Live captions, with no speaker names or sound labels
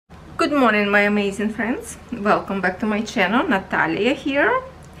Good morning, my amazing friends. Welcome back to my channel. Natalia here.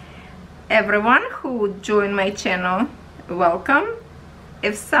 Everyone who joined my channel, welcome.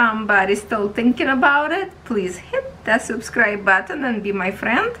 If somebody's still thinking about it, please hit that subscribe button and be my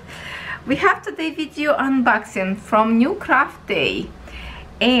friend. We have today video unboxing from NewCraftDay,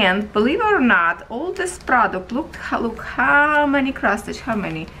 and believe it or not, all this product, look how many cross stitch, how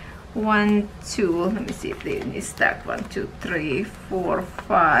many? 1, 2, let me see if they need stack. 1, 2, 3, 4,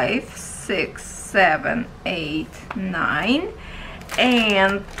 5, 6, 7, 8, 9,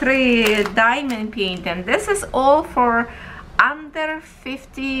 and 3 diamond paint, and this is all for under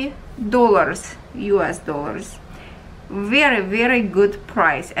 $50 US dollars. Very good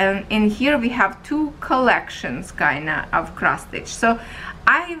price. And in here we have 2 collections kinda of cross stitch. So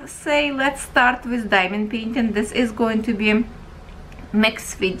I say let's start with diamond painting. This is going to be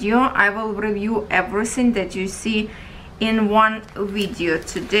mixed video. I will review everything that you see in one video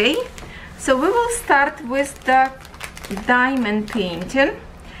today. So we will start with the diamond painting,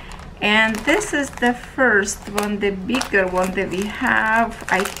 and this is the first one, the bigger one that we have.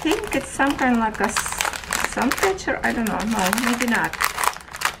 I think it's some kind of like a sun picture. I don't know. No, maybe not.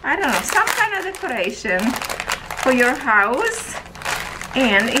 I don't know, some kind of decoration for your house.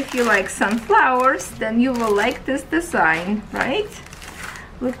 And if you like sunflowers, then you will like this design, right?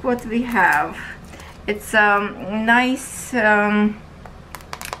 Look what we have. It's a nice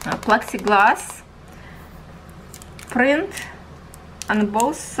plexiglass print on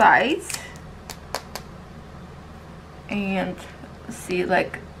both sides, and see,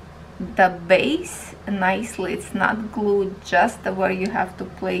 like the base nicely, it's not glued, just where you have to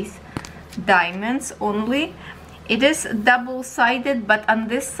place diamonds only. It is double-sided, but on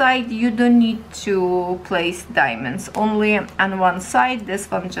this side you don't need to place diamonds, only on one side. This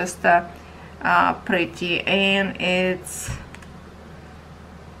one just pretty, and it's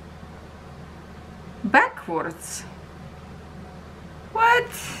backwards. What?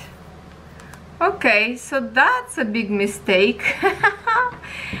 Okay, so that's a big mistake.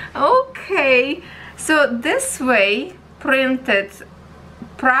 Okay, so this way printed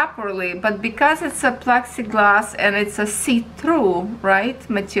properly, but because it's a plexiglass and it's a see-through, right,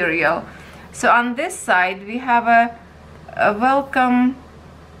 material, so on this side we have a welcome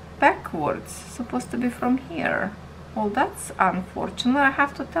backwards, supposed to be from here. Well, that's unfortunate. I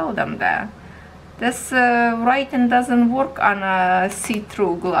have to tell them that this writing doesn't work on a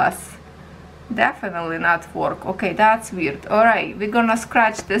see-through glass. Definitely not work. Okay, that's weird. All right, we're gonna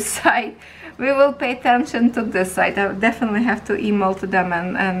scratch this side. We will pay attention to this side. I definitely have to email to them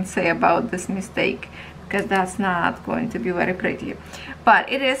and say about this mistake, because that's not going to be very pretty. But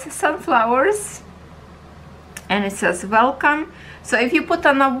it is sunflowers, and it says welcome. So if you put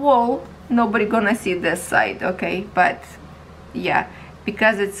on a wall, nobody gonna see this side, okay? But yeah,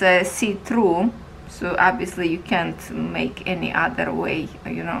 because it's a see-through, so obviously you can't make any other way,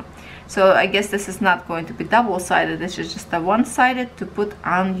 you know. So I guess this is not going to be double-sided. This is just a one-sided to put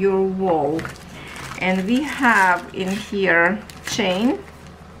on your wall. And we have in here chain.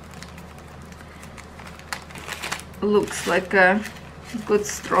 Looks like a good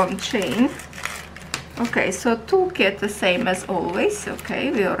strong chain. Okay, so toolkit the same as always.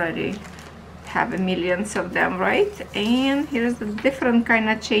 Okay, we already have millions of them, right? And here's a different kind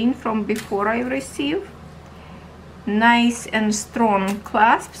of chain from before I received. Nice and strong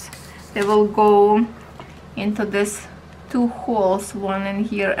clasps. They will go into this 2 holes, one in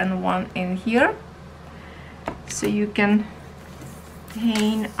here and one in here, so you can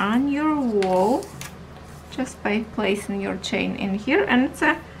hang on your wall just by placing your chain in here. And it's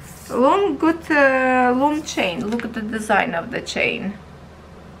a long, good long chain. Look at the design of the chain.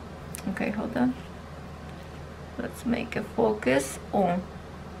 Okay, hold on, let's make a focus. Oh,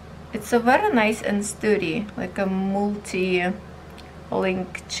 it's a very nice and sturdy, like a multi-link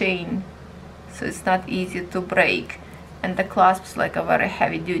chain, so it's not easy to break. And the clasps like a very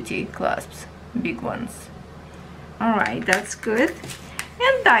heavy-duty clasps, big ones. All right, that's good.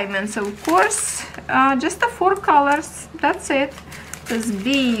 And diamonds, of course, just the 4 colors, that's it. These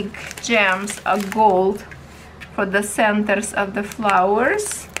big gems of gold for the centers of the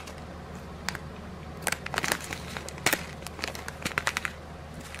flowers.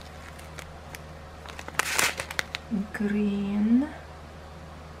 Green.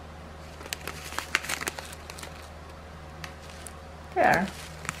 There,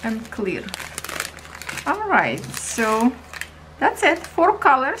 and clear. All right, so that's it. 4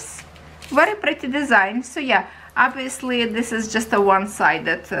 colors, very pretty design. So yeah, obviously this is just a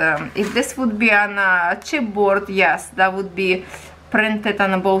one-sided. If this would be on a chipboard, yes, that would be printed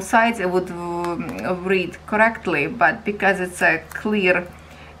on both sides, it would read correctly. But because it's a clear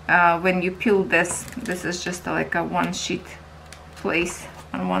when you peel this is just like a one sheet place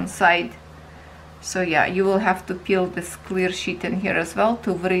on one side. So yeah, you will have to peel this clear sheet in here as well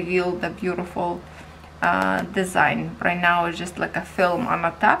to reveal the beautiful design. Right now it's just like a film on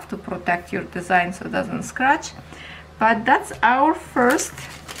the top to protect your design so it doesn't scratch. But that's our first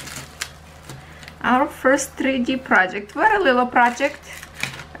 3D project. Very little project,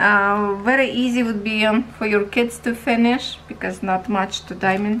 very easy would be for your kids to finish because not much to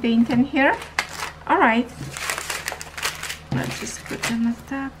diamond paint in here. All right, let's just put in the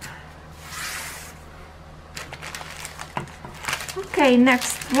top. Okay,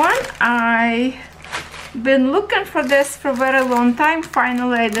 next one. I've been looking for this for a very long time.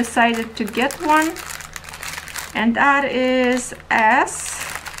 Finally I decided to get one, and that is S,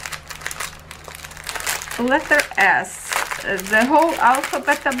 letter S, the whole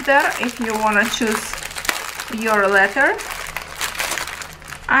alphabet up there. If you want to choose your letter,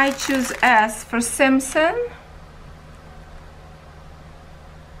 I choose S for Simpson.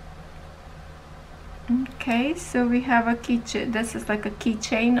 Okay, so we have a keychain. This is like a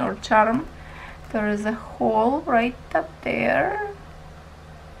keychain or charm. There is a hole right up there,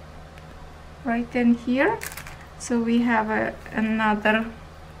 right in here. So we have another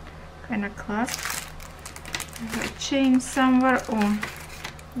kind of clasp, a chain somewhere. Oh,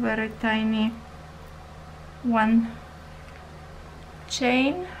 very tiny one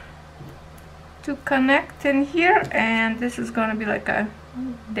chain to connect in here, and this is gonna be like a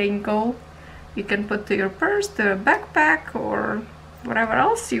dangle you can put to your purse, to a backpack, or whatever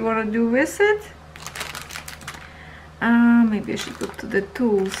else you want to do with it. Maybe I should go to the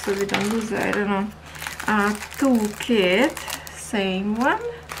tools so we don't lose it. I don't know. Toolkit, same one.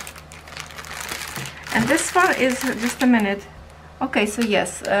 And this one is, just a minute. Okay, so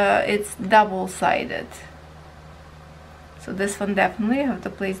yes, it's double-sided. So this one definitely have to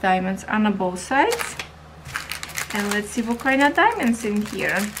place diamonds on both sides. And let's see what kind of diamonds in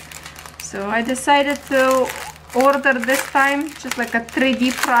here. So I decided to order this time just like a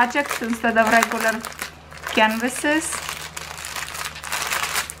 3D project instead of regular canvases.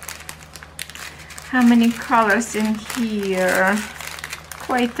 How many colors in here?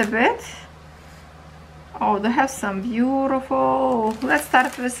 Quite a bit. Oh, they have some beautiful. Let's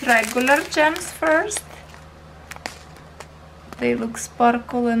start with regular gems first. They look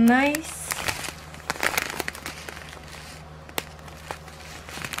sparkle and nice.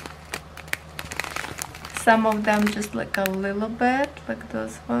 Some of them just like a little bit, like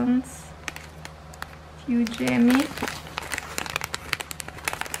those ones. Few jammy.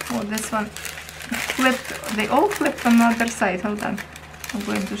 Oh, this one flipped. They all flipped on the other side. Hold on. I'm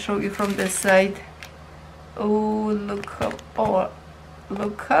going to show you from this side. Oh, look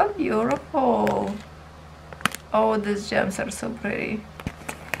how beautiful. Oh, these gems are so pretty.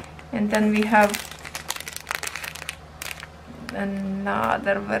 And then we have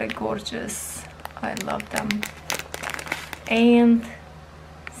another very gorgeous. I love them. And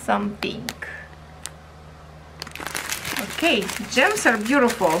some pink. Okay, gems are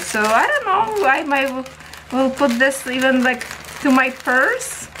beautiful. So I don't know, I might will put this even like to my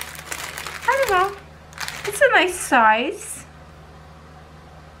purse. I don't know. It's a nice size.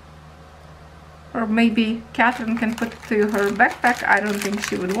 Or maybe Catherine can put it to her backpack. I don't think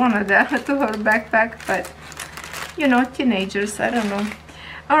she would want that to her backpack, but you know, teenagers, I don't know.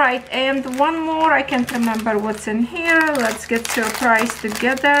 Alright, and one more. I can't remember what's in here. Let's get surprised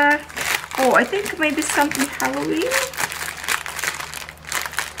together. Oh, I think maybe something Halloween.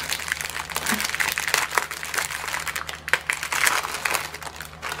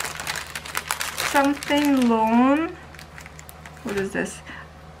 Something long. What is this?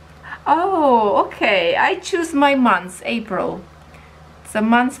 Oh, okay. I choose my months, April. It's a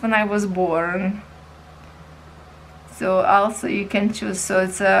month when I was born. So also you can choose. So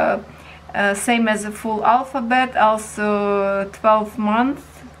it's same as a full alphabet. Also 12 months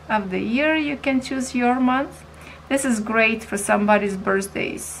of the year. You can choose your month. This is great for somebody's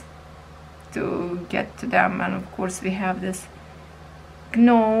birthdays to get to them. And of course we have this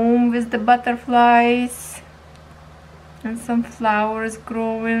gnome with the butterflies and some flowers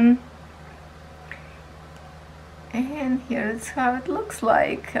growing. And here is how it looks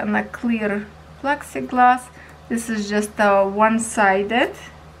like on a clear plexiglass. This is just one-sided.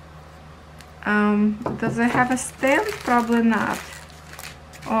 Does it have a stamp? Probably not.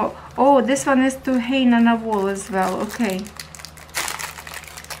 Oh, this one is to hang on a wall as well. Okay.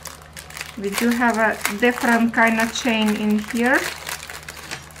 We do have a different kind of chain in here.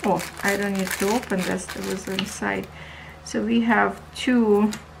 Oh, I don't need to open this. It was inside. So we have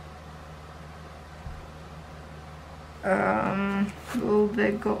two will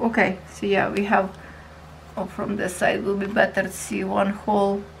they go? Okay, so yeah, we have, oh, from this side will be better to see one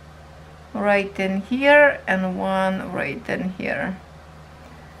hole right in here and one right in here.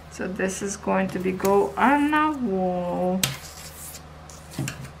 So this is going to be go on a wall.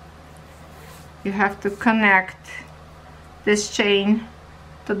 You have to connect this chain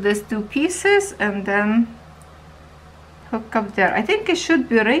to these two pieces and then hook up there. I think it should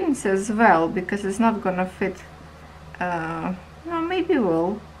be rings as well because it's not gonna fit. No, maybe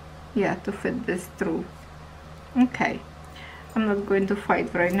will. Yeah, to fit this through. Okay. I'm not going to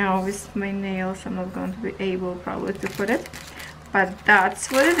fight right now with my nails. I'm not going to be able probably to put it. But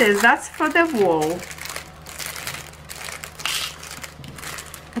that's what it is. That's for the wall.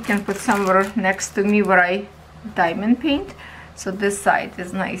 I can put somewhere next to me where I diamond paint. So this side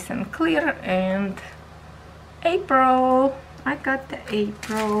is nice and clear. And April. I got the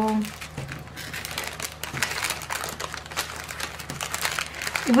April.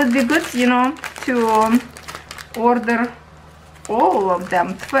 It would be good, you know, to order all of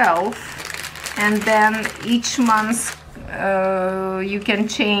them, 12, and then each month you can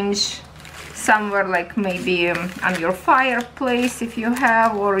change somewhere, like maybe on your fireplace if you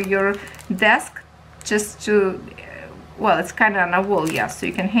have, or your desk, just to, well, it's kind of on a wall, yeah, so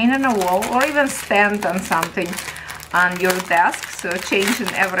you can hang on a wall or even stand on something on your desk, so changing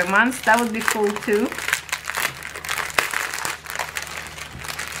every month, that would be cool too.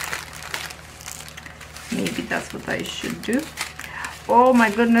 Maybe that's what I should do. Oh my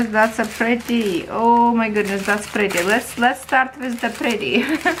goodness, that's a pretty. Oh my goodness, that's pretty. Let's start with the pretty.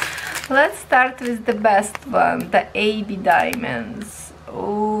 Let's start with the best one, the AB diamonds.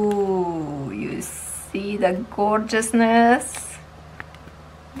 Oh, you see the gorgeousness?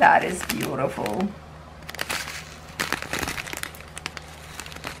 That is beautiful.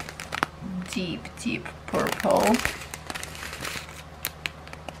 Deep, deep purple.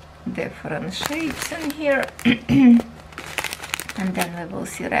 Different shapes in here. And then we will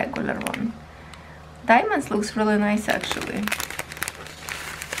see regular one. Diamonds looks really nice actually.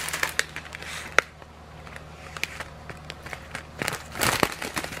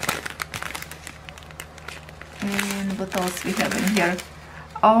 And what else we have in here?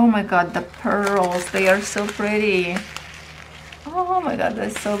 Oh my god, the pearls, they are so pretty. Oh my god, they're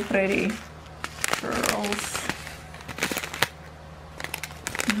so pretty. Pearls.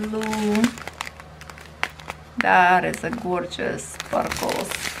 Blue. That is a gorgeous sparkles.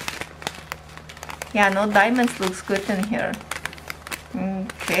 Yeah, no, diamonds looks good in here.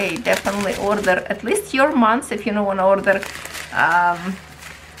 Okay, definitely order at least your months if you don't want to order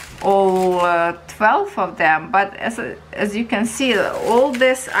all 12 of them. But as you can see, all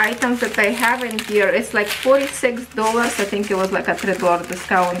these items that I have in here, it's like $46. I think it was like a $3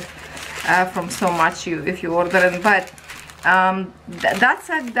 discount from so much if you order it. But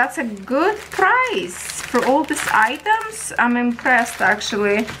that's a good price for all these items. I'm impressed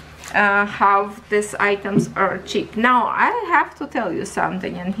actually how these items are cheap. Now I have to tell you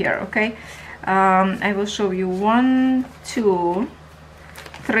something in here, okay? I will show you 1, 2,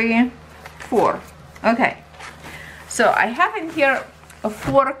 3, 4. Okay, so I have in here a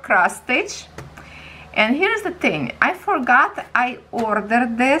 4 cross stitch, and here's the thing, I forgot I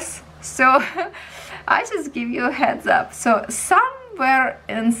ordered this, so I just give you a heads up. So somewhere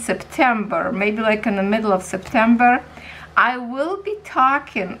in September, maybe like in the middle of September, I will be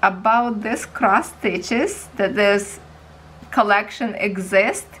talking about this cross stitches, that this collection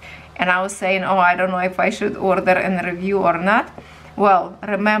exists, and I was saying, oh, I don't know if I should order and review or not. Well,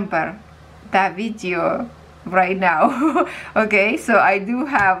 remember that video right now. Okay, so I do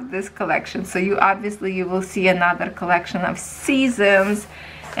have this collection, so you will see another collection of seasons.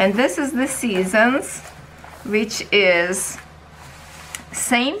 And this is the seasons, which is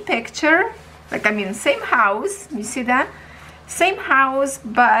same picture, like, I mean, same house, you see that? Same house,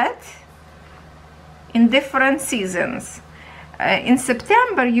 but in different seasons. In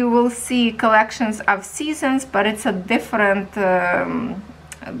September, you will see collections of seasons, but it's a different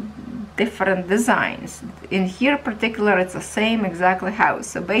designs. In here particular, it's the same exactly house.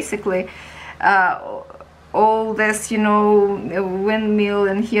 So basically, all this, you know, windmill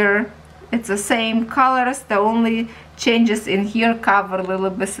in here, it's the same colors. The only changes in here cover a little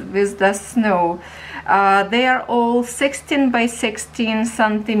bit with the snow. They are all 16 by 16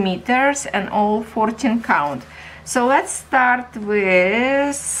 centimeters and all 14 count. So let's start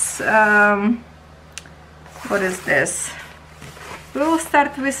with what is this? We will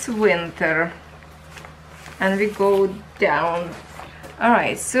start with winter and we go down. All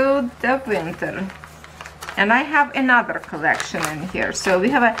right, so the winter. And I have another collection in here. So we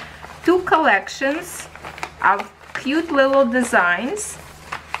have two collections of cute little designs,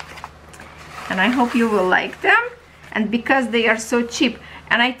 and I hope you will like them. And because they are so cheap,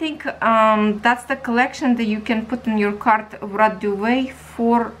 and I think that's the collection that you can put in your cart right away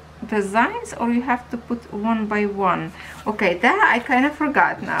for designs, or you have to put one by one. Okay, that I kind of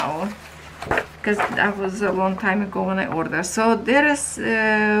forgot now, because that was a long time ago when I ordered. So there is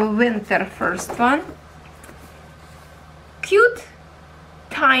winter first one. Cute,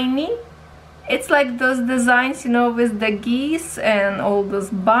 tiny. It's like those designs, you know, with the geese and all those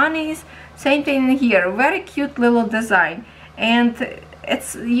bunnies. Same thing here. Very cute little design. And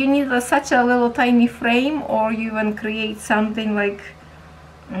it's, you need such a little tiny frame, or you even create something like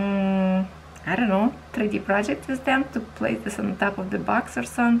I don't know, 3D project with them to place this on top of the box or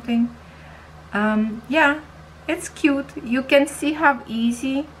something. Yeah, it's cute. You can see how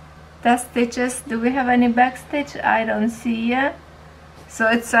easy the stitches. Do we have any back stitch? I don't see yet. So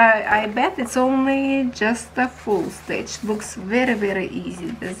it's I bet it's only just a full stitch. Looks very, very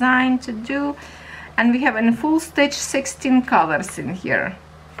easy design to do. And we have in full stitch 16 colors in here.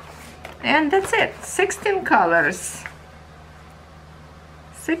 And that's it, 16 colors.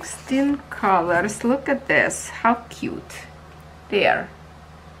 16 colors. Look at this, how cute. There,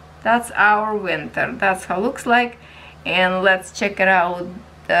 that's our winter. That's how it looks like. And let's check it out,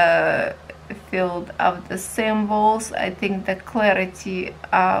 the field of the symbols. I think the clarity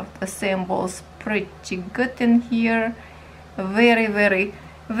of the symbols pretty good in here. Very, very,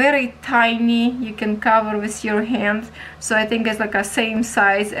 very tiny. You can cover with your hand. So I think it's like a same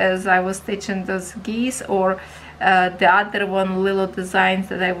size as I was stitching those geese, or the other one, little designs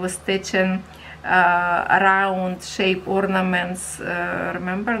that I was stitching, round shape ornaments.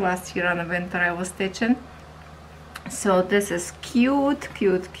 Remember last year on the winter I was stitching. So this is cute,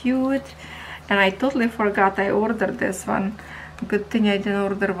 cute, cute. And I totally forgot I ordered this one. Good thing I didn't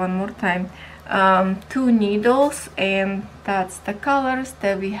order one more time. 2 needles, and that's the colors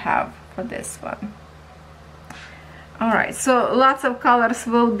that we have for this one. Alright, so lots of colors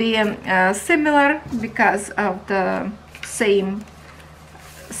will be similar because of the same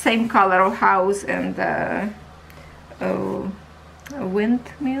color of house and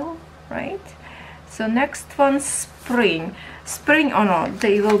windmill, right? So next one, spring. Spring, oh no,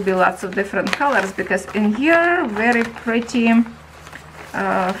 there will be lots of different colors, because in here very pretty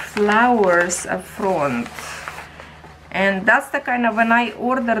flowers up front. And that's the kind of, when I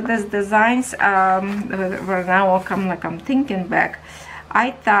ordered these designs, where now I'm thinking back,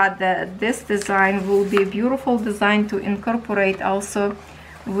 I thought that this design will be a beautiful design to incorporate also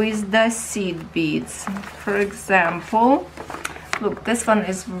with the seed beads. For example, look, this one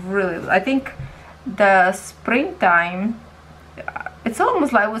is really, I think the springtime, it's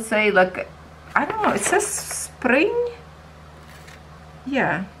almost like, I would say, like, I don't know, it says spring.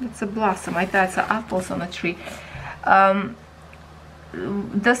 Yeah, it's a blossom. I thought it's apples on a tree.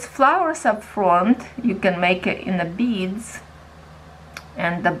 Those flowers up front, you can make it in the beads,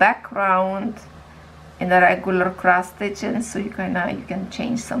 and the background in the regular cross stitching. So you can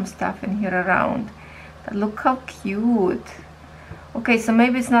change some stuff in here around. But look how cute. Okay, so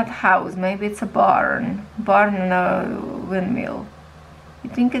maybe it's not house, maybe it's a barn and a windmill. You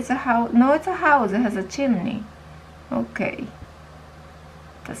think it's a house? No, it's a house. It has a chimney. Okay.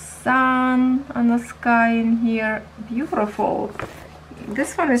 The sun on the sky in here, beautiful.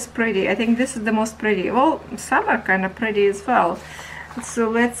 This one is pretty. I think this is the most pretty. Well, some are kind of pretty as well. So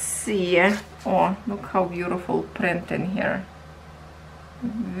let's see. Oh, look how beautiful print in here.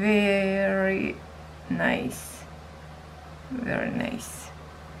 Very nice. Very nice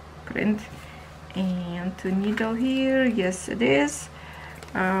print. And 2 needle here. Yes, it is.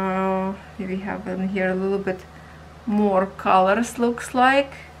 We have in here a little bit more colors, looks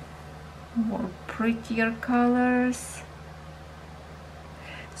like more prettier colors.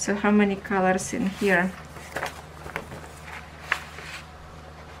 So how many colors in here?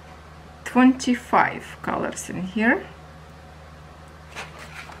 25 colors in here.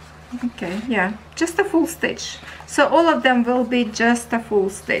 Okay, yeah, just a full stitch. So all of them will be just a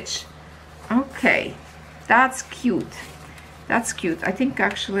full stitch. Okay, that's cute. That's cute. I think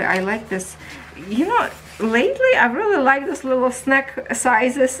actually I like this. You know, lately I really like this little snack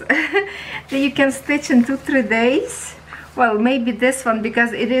sizes that you can stitch in 2-3 days. Well, maybe this one,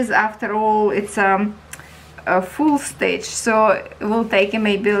 because it is, after all, it's a full stitch, so it will take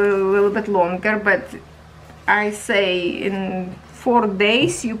maybe a little bit longer, but I say in 4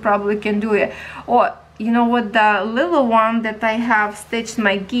 days you probably can do it. Or you know what, the little one that I have stitched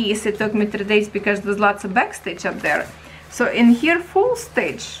my geese, it took me 3 days because there's lots of back stitch up there. So in here, full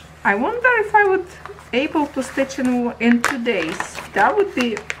stitch. I wonder if I would able to stitch in 2 days. That would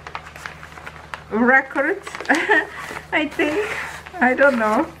be record. I think, I don't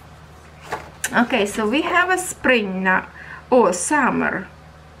know. Okay, so we have a spring now. Oh, summer.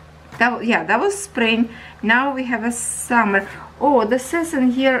 Yeah, that was spring. Now we have a summer. Oh, this says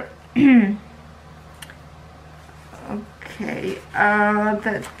in here okay,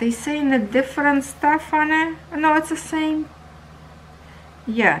 that they say in a different stuff on it. No, it's the same.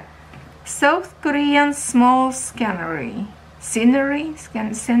 Yeah, South Korean small scenery.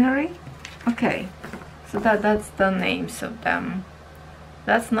 Okay, so that's the names of them.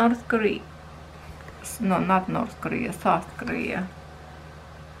 That's North Korea. No, not North Korea, South Korea.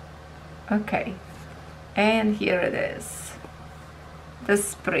 Okay, and here it is, the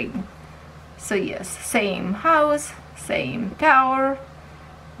spring. So yes, same house, same tower,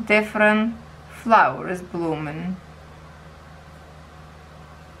 different flowers blooming.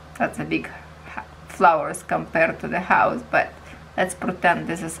 That's a big flowers compared to the house, but let's pretend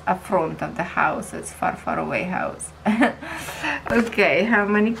this is a front of the house. It's far away house. Okay, how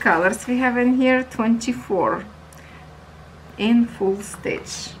many colors we have in here? 24 in full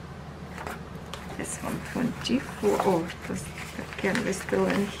stitch. This one 24. Oh, the canvas still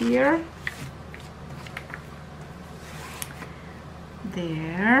in here.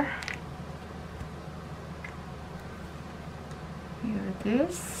 There. Here it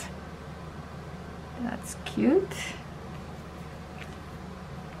is. That's cute.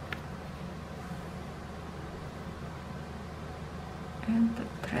 And the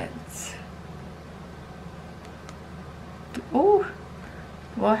threads. Oh,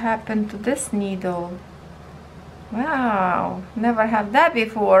 what happened to this needle? Wow, never have that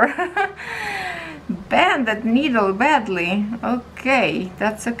before. Bend that needle badly. Okay,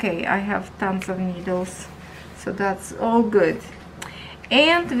 that's okay. I have tons of needles, so that's all good.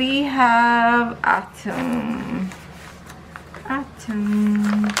 And we have Atom.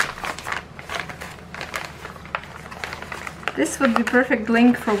 This would be perfect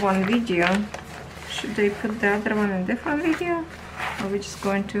link for one video. Should I put the other one in a different video? Or are we just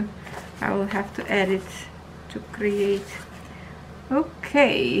going to, I will have to edit to create.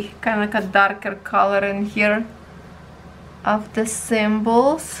 Okay, kind of like a darker color in here of the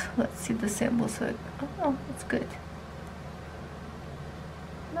symbols. Let's see the symbols. Oh, that's good.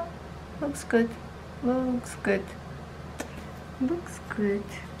 No, looks good. Looks good. Looks good.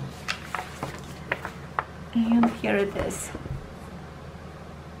 And here it is.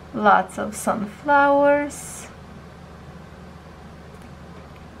 Lots of sunflowers.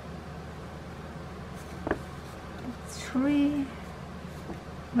 Tree.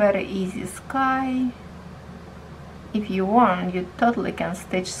 Very easy sky. If you want, you totally can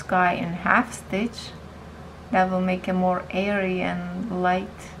stitch sky in half stitch. That will make a more airy and light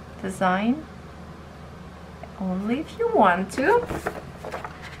design. Only if you want to.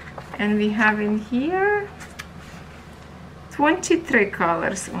 And we have in here 23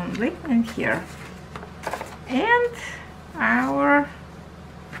 colors only in here. And our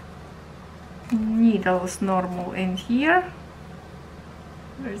needles normal in here.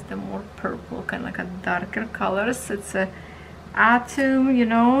 There's the more purple, kind of like a darker colors. It's a Atom, you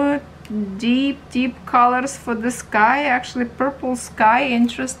know, deep colors for the sky. Actually purple sky,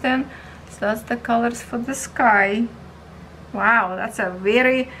 interesting. So that's the colors for the sky. Wow, that's a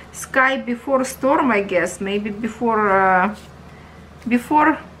very sky before storm, I guess. Maybe before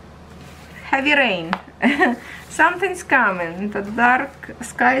heavy rain. Something's coming. The dark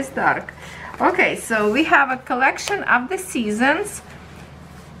sky is dark. Okay, so we have a collection of the seasons.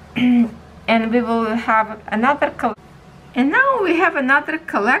 And we will have another collection. And now we have another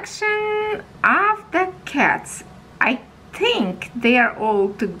collection of the cats. I think they are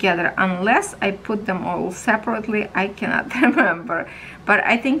all together, unless I put them all separately. I cannot remember, but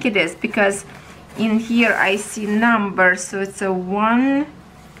I think it is, because in here I see numbers. So it's a 1,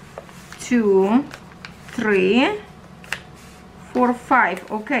 2, 3, 4,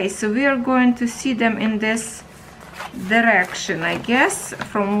 5. Okay, so we are going to see them in this direction, I guess.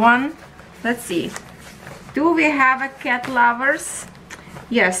 From 1, let's see, do we have a cat lovers?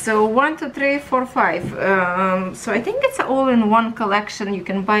 Yes, so 1, 2, 3, 4, 5. So I think it's all in one collection. You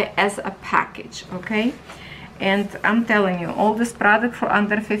can buy as a package, okay? And I'm telling you, all this product for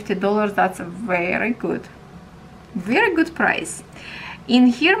under $50, that's a very good price. In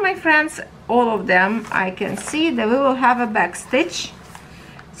here, my friends, all of them, I can see that we will have a back stitch.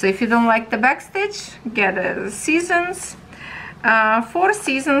 So if you don't like the back stitch, get a seasons. 4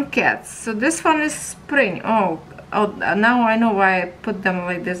 season cats. So this one is spring. Oh, now I know why I put them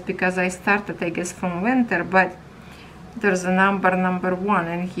like this, because I started, I guess, from winter, but there's a number 1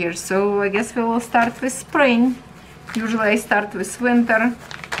 in here. So I guess we will start with spring. Usually I start with winter.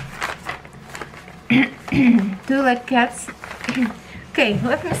 Do you like cats? Okay,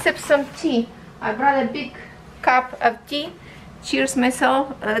 let me sip some tea. I brought a big cup of tea. Cheers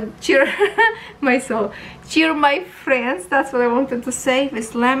myself, cheer myself, cheer my friends, that's what I wanted to say,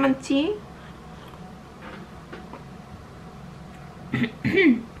 with lemon tea.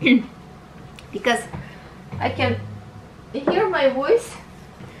 Because I can hear my voice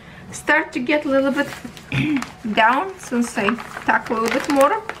start to get a little bit down since I talk a little bit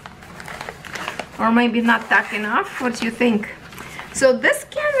more, or maybe not talk enough. What do you think? So these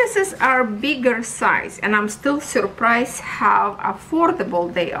canvases are bigger size, and I'm still surprised how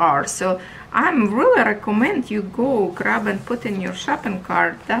affordable they are. So I'm really recommend you go grab and put in your shopping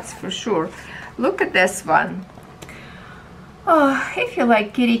cart, that's for sure. Look at this one. Oh, if you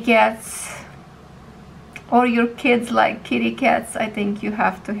like kitty cats, or your kids like kitty cats, I think you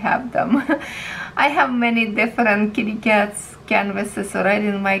have to have them. I have many different kitty cats canvases already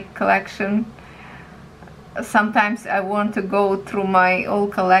in my collection. Sometimes I want to go through my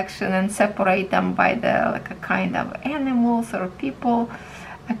old collection and separate them by the like a kind of animals or people.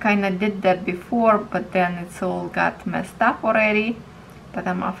 I kind of did that before, but then it's all got messed up already. But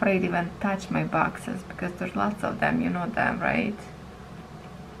I'm afraid even touch my boxes because there's lots of them, you know them, right?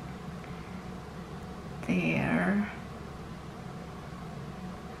 There.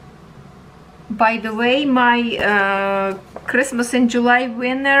 By the way, my Christmas in July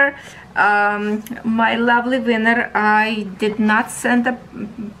winner, my lovely winner, I did not send a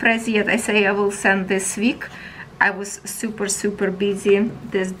present yet. I say I will send this week. I was super busy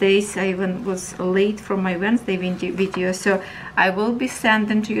these days. I even was late from my Wednesday video, so I will be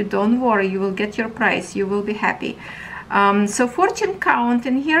sending to you. Don't worry, you will get your prize. You will be happy. So fortune count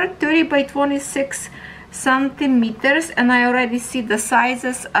in here, 30 by 26 centimeters, and I already see the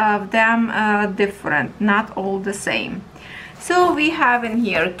sizes of them different, not all the same. So we have in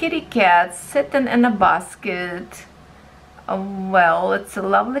here kitty cats sitting in a basket. Well, it's a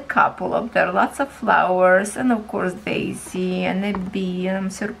lovely couple up there, lots of flowers, and of course Daisy and a bee. And I'm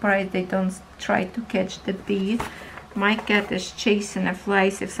surprised they don't try to catch the bee. My cat is chasing a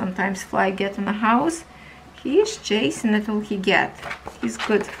fly. If sometimes fly get in the house, he is chasing it till he get. He's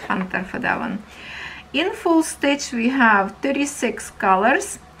good hunter for that one. In full stitch we have 36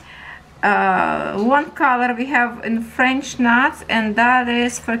 colors. One color we have in French knots, and that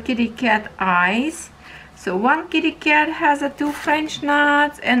is for kitty cat eyes. So one kitty cat has 2 French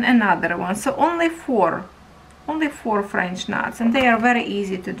knots and another one. So only four French knots, and they are very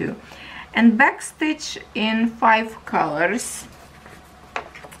easy to do. And back stitch in 5 colors.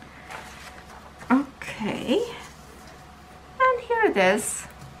 Okay. And here it is,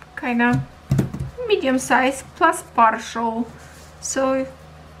 kind of medium size plus partial. So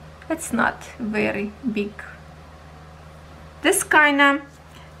it's not very big. This kind of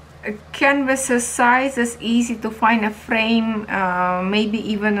canvas size is easy to find a frame, maybe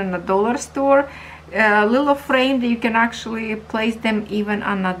even in a dollar store. A little frame that you can actually place them even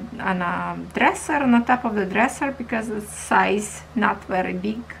on a dresser, on the top of the dresser, because the size not very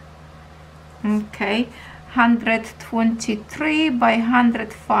big. Okay, 123 by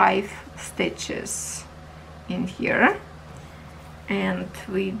 105 stitches in here, and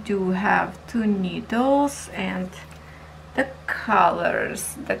we do have 2 needles and the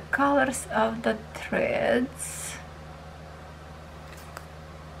colors of the threads.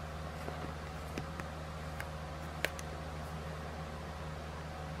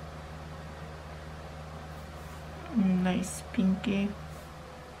 Nice pinky.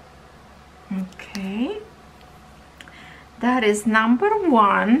 Okay, that is number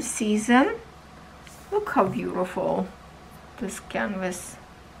 1 season. Look how beautiful this canvas.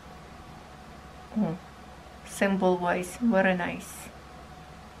 Oh, symbol wise, very nice.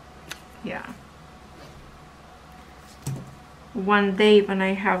 Yeah, one day when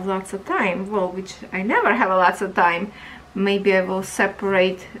I have lots of time, well, which I never have lots of time, maybe I will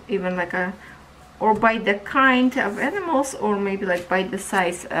separate even like a, or by the kind of animals, or maybe like by the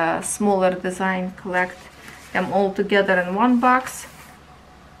size, smaller design, collect them all together in one box.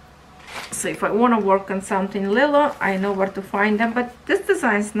 So if I want to work on something little, I know where to find them, but this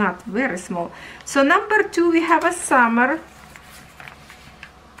design is not very small. So number 2, we have a summer.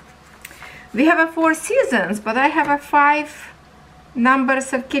 We have a 4 seasons, but I have a 5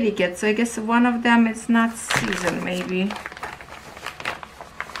 numbers of kitty cats, so I guess one of them is not season, maybe.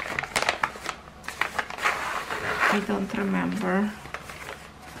 I don't remember.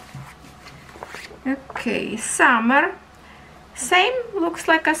 Okay, summer. Same, looks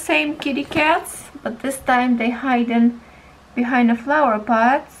like a same kitty cats, but this time they hiding behind the flower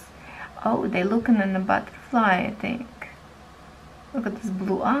pots. Oh, they looking in the butterfly, I think. Look at these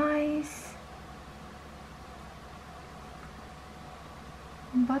blue eyes.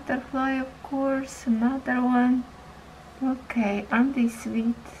 Butterfly, of course, another one. Okay, aren't they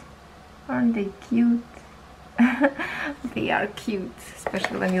sweet? Aren't they cute? They are cute,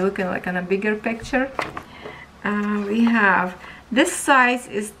 especially when you're looking like on a bigger picture. We have, this size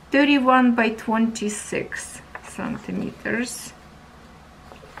is 31 by 26 centimeters.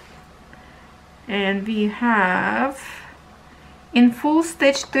 And we have in full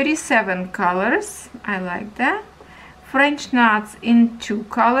stitch 37 colors. I like that. French knots in 2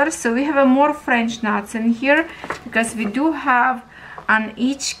 colors. So we have a more French knots in here because we do have on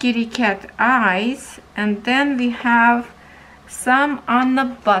each kitty cat eyes, and then we have some on the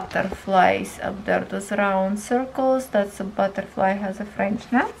butterflies up there, those round circles. That's a butterfly, has a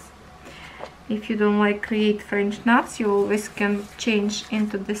French knots. If you don't like create French knots, you always can change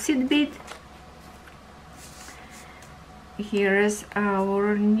into the seed bead. Here is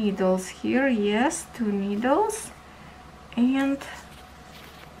our needles here. Yes, 2 needles and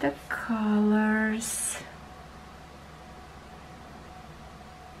the colors.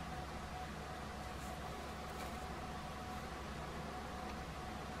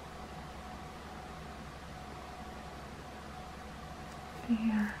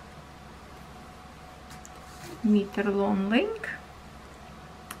 Here, meter long link.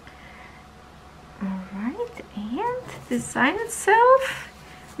 Alright, and design itself,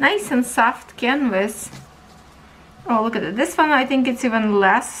 nice and soft canvas. Oh, look at it. This one, I think it's even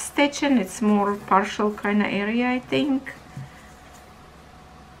less stitching. It's more partial kind of area, I think.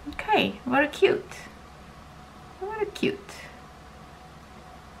 Okay, very cute. Very cute.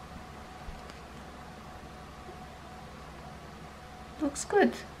 Looks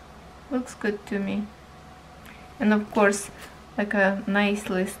good. Looks good to me. And of course, like a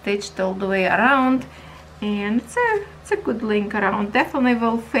nicely stitched all the way around. And it's a good link around. Definitely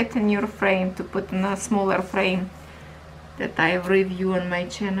will fit in your frame to put in a smaller frame that I've reviewed on my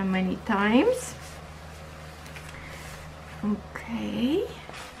channel many times. Okay.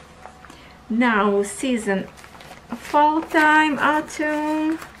 Now season, fall time,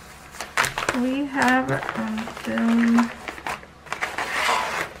 autumn. We have autumn.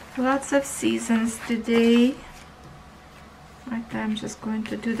 Lots of seasons today. Right, I'm just going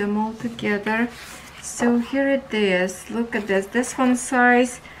to do them all together. So here it is. Look at this. This one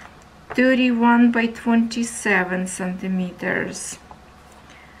size 31 by 27 centimeters.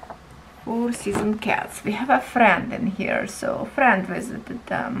 4 season cats. We have a friend in here, so a friend visited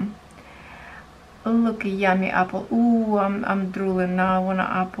them. Look, a yummy apple. Ooh, I'm drooling now. I want an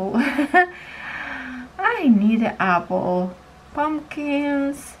apple. I need an apple.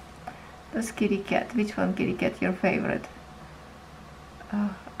 Pumpkins. This kitty cat. Which one kitty cat your favorite?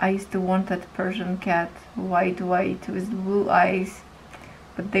 I used to want that Persian cat, white with blue eyes,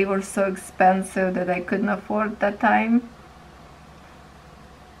 but they were so expensive that I couldn't afford that time.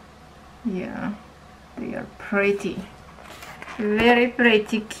 Yeah, they are pretty, very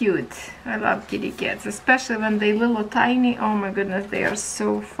pretty, cute. I love kitty cats, especially when they're little tiny. Oh my goodness, they are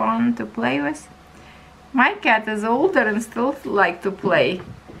so fun to play with. My cat is older and still like to play.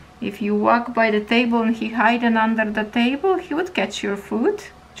 If you walk by the table and he hiding under the table, he would catch your food,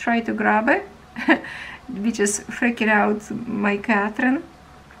 try to grab it. We just freaking out my Catherine.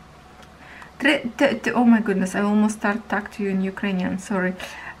 Oh my goodness, I almost start talk to you in Ukrainian, sorry.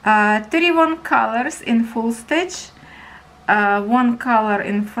 31 colors in full stitch, 1 color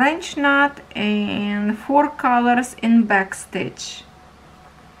in French knot, and 4 colors in back stitch.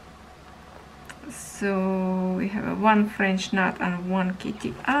 So we have 1 French knot and 1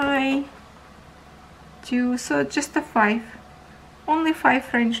 kitty eye, 2, so just a 5. Only 5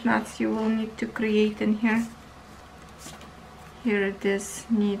 French knots you will need to create in here. Here it is,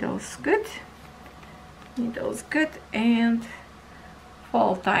 needles good, and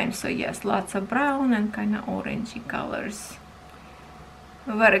fall time, so yes, lots of brown and kind of orangey colors.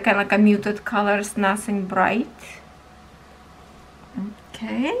 Very kind of like a muted colors, nothing bright.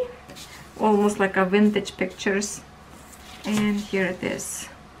 Okay. Almost like a vintage pictures, and here it is,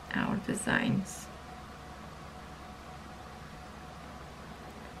 our designs.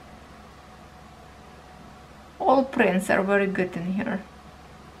 All prints are very good in here.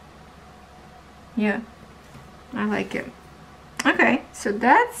 Yeah, I like it. Okay, so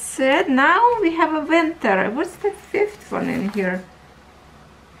that's it. Now we have a winter. What's the 5th one in here?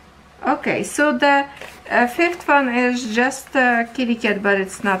 Okay, so the 5th one is just kitty cat, but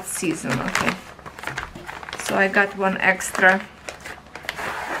it's not season. Okay, so I got 1 extra.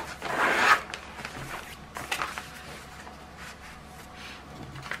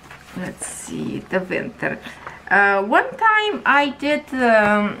 Let's see, the winter. One time I did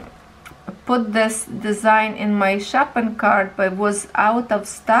put this design in my shopping cart, but it was out of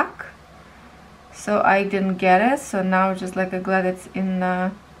stock, so I didn't get it. So now just like I'm glad it's in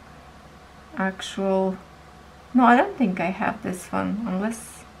the actual. No, I don't think I have this one,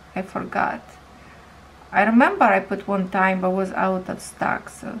 unless I forgot. I remember I put one time, but was out of stock,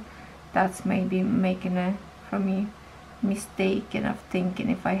 so that's maybe making a for me mistaken of thinking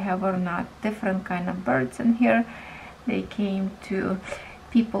if I have or not. Different kind of birds in here. They came to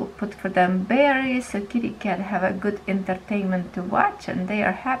people put for them berries, so kitty cat have a good entertainment to watch, and they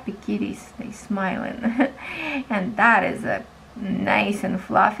are happy kitties. They smiling. And that is a nice and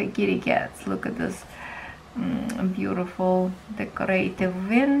fluffy kitty cats. Look at this beautiful decorative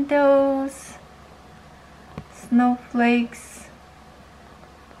windows, snowflakes.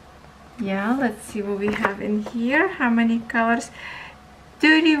 Yeah, let's see what we have in here. How many colors?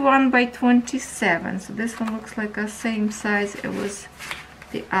 31 by 27. So this one looks like a same size it was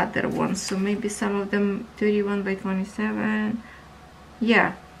the other one, so maybe some of them 31 by 27.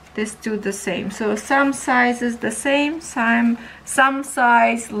 Yeah, these two the same. So some sizes the same, some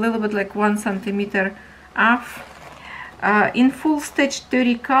size a little bit like 1 centimeter off. In full stitch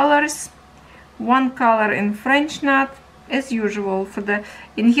 30 colors, 1 color in French knot as usual. For the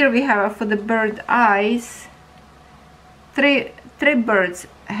in here we have for the bird eyes, three birds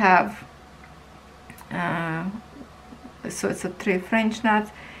have so it's a 3 French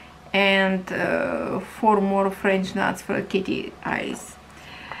knots and 4 more French knots for kitty eyes,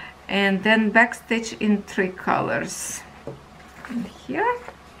 and then backstitch in 3 colors in here.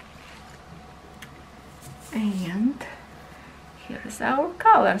 And here's our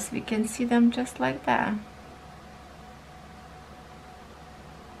colors. We can see them just like that.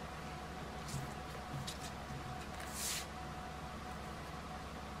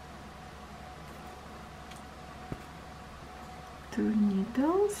 Two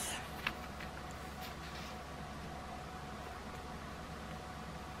needles.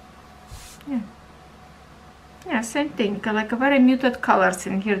 Yeah, same thing, like a very muted colors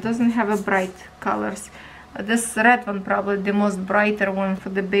in here. Doesn't have a bright colors. This red one probably the most brighter one for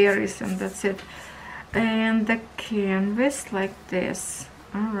the berries, and that's it. And the canvas like this.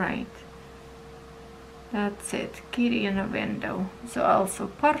 All right, that's it. Kitty in a window. So also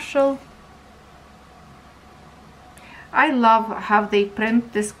partial. I love how they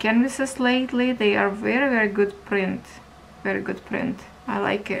print these canvases lately. They are very good print. Very good print. I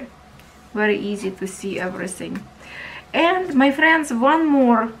like it. Very easy to see everything. And my friends, one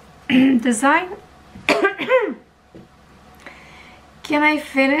more design. Can I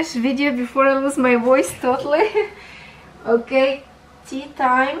finish video before I lose my voice totally? Okay, tea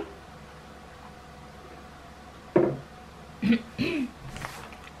time.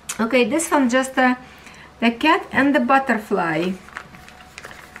 Okay, this one just the cat and the butterfly.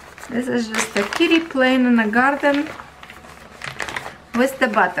 This is just a kitty playing in a garden with the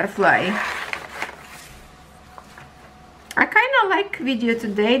butterfly. I kind of like video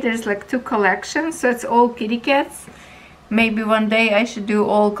today. There's like 2 collections, so it's all kitty cats. Maybe one day I should do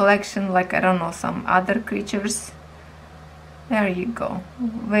all collection, like I don't know, some other creatures. There you go.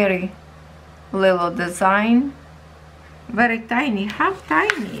 Very little design. Very tiny. How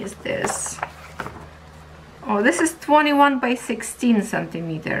tiny is this? Oh, this is 21 by 16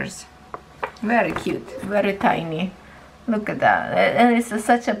 centimeters. Very cute, very tiny. Look at that. And it's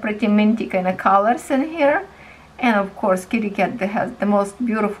such a pretty minty kind of colors in here. And of course, kitty cat that has the most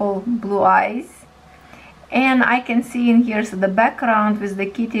beautiful blue eyes. And I can see in here, so the background with the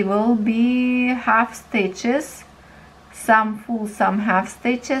kitty will be half stitches. Some full, some half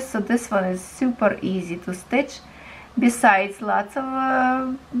stitches. So this one is super easy to stitch. Besides lots of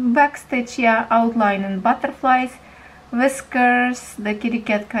backstitch, yeah, outline and butterflies, whiskers, the kitty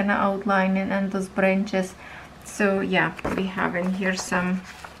cat kind of outlining, and those branches. So yeah, we have in here some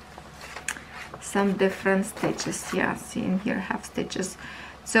different stitches. Yeah, see in here half stitches.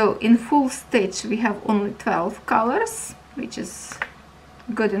 So in full stitch we have only 12 colors, which is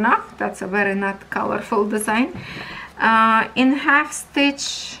good enough. That's a very not colorful design. In half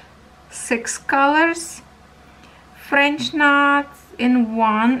stitch 6 colors. French knots in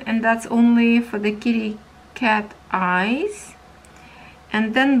 1, and that's only for the kitty cat eyes.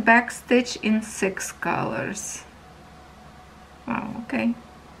 And then backstitch in 6 colors. Wow, okay.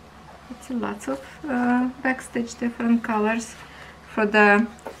 It's lots of backstitch, different colors for the,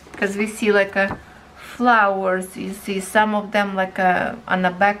 because we see like a flowers. You see some of them like on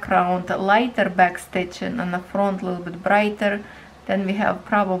the background lighter backstitch, and on the front a little bit brighter. Then we have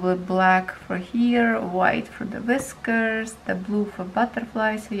probably black for here, white for the whiskers, the blue for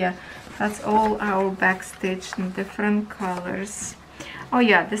butterflies. So yeah, that's all our backstitch in different colors. Oh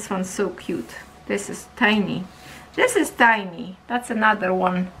yeah, this one's so cute. This is tiny. This is tiny. That's another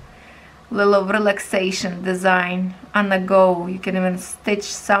one. Little relaxation design on the go. You can even stitch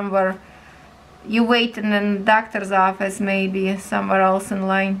somewhere. You wait in the doctor's office, maybe somewhere else in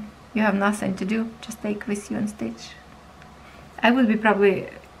line. You have nothing to do. Just take with you and stitch. I would be probably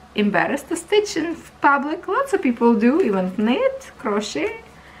embarrassed to stitch in public. Lots of people do, even knit, crochet,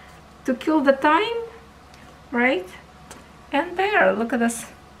 to kill the time, right? And there, look at this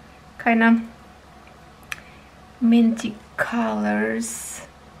kind of minty colors.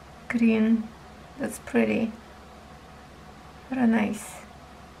 Green, that's pretty. Very nice.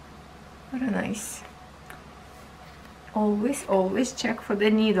 Very nice. Always check for the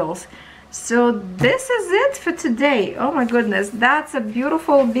needles. So this is it for today. Oh my goodness, that's a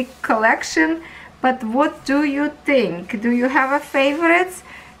beautiful big collection. But what do you think? Do you have a favorites?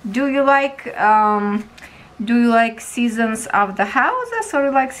 Do you like seasons of the houses, or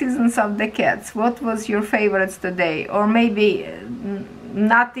you like seasons of the cats? What was your favorites today? Or maybe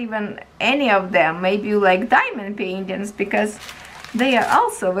not even any of them. Maybe you like diamond paintings, because they are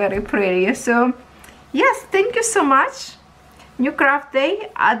also very pretty. So yes, thank you so much. New Craft Day.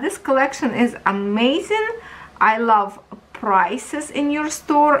 This collection is amazing. I love prices in your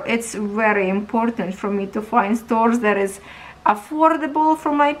store. It's very important for me to find stores that is affordable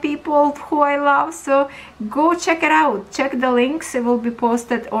for my people who I love. So go check it out. Check the links. It will be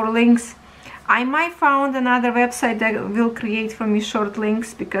posted, or links. I might find another website that will create for me short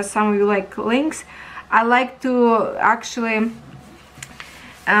links, because some of you like links. I like to actually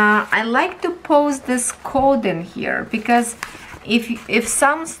I like to post this code in here, because if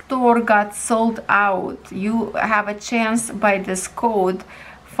some store got sold out, you have a chance by this code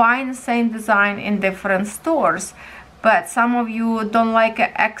find the same design in different stores. But some of you don't like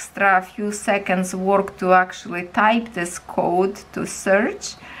an extra few seconds work to actually type this code to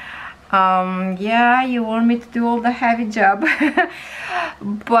search. Yeah, you want me to do all the heavy job.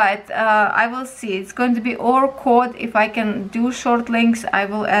 But I will see. It's going to be or code. If I can do short links, I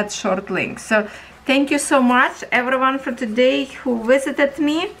will add short links. So thank you so much everyone for today who visited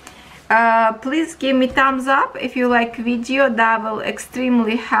me. Please give me thumbs up if you like video. That will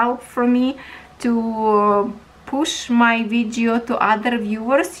extremely help for me to push my video to other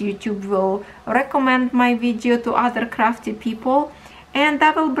viewers. YouTube will recommend my video to other crafty people, and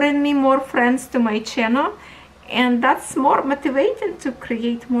that will bring me more friends to my channel, and that's more motivating to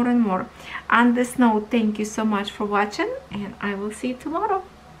create more and more. On this note, thank you so much for watching, and I will see you tomorrow.